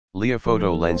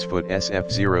Leofoto lens foot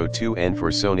SF-02N for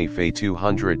Sony Fe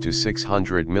 200 to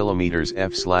 600 mm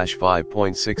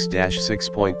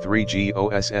f/5.6-6.3G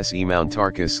OSS E-mount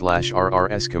Arca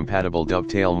 /RRS compatible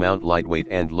dovetail mount lightweight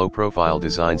and low profile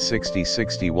design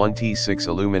 6061 T6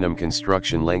 aluminum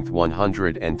construction length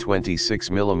 126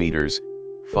 mm,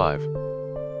 5.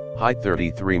 Height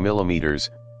 33 mm,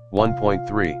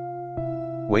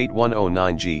 1.3. Weight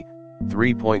 109 g,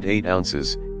 3.8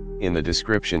 ounces. In the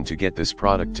description to get this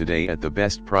product today at the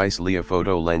best price.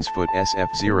 Leofoto lens foot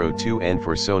SF-02N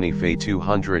for Sony Fe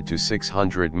 200 to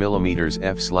 600 mm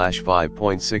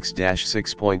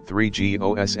f/5.6-6.3G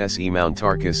OSS E-mount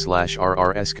Arca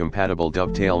 /RRS compatible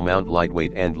dovetail mount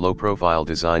lightweight and low profile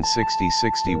design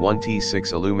 6061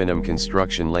 T6 aluminum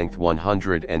construction length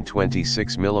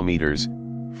 126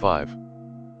 mm, 5.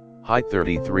 Height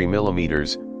 33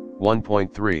 mm,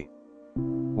 1.3.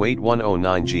 Weight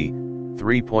 109 g,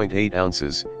 3.8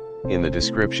 ounces. In the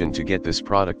description to get this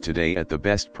product today at the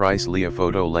best price.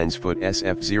 Leofoto lens foot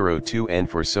SF-02N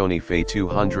for Sony Fe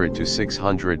 200 to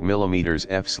 600 mm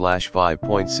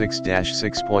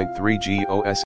f/5.6-6.3G OSS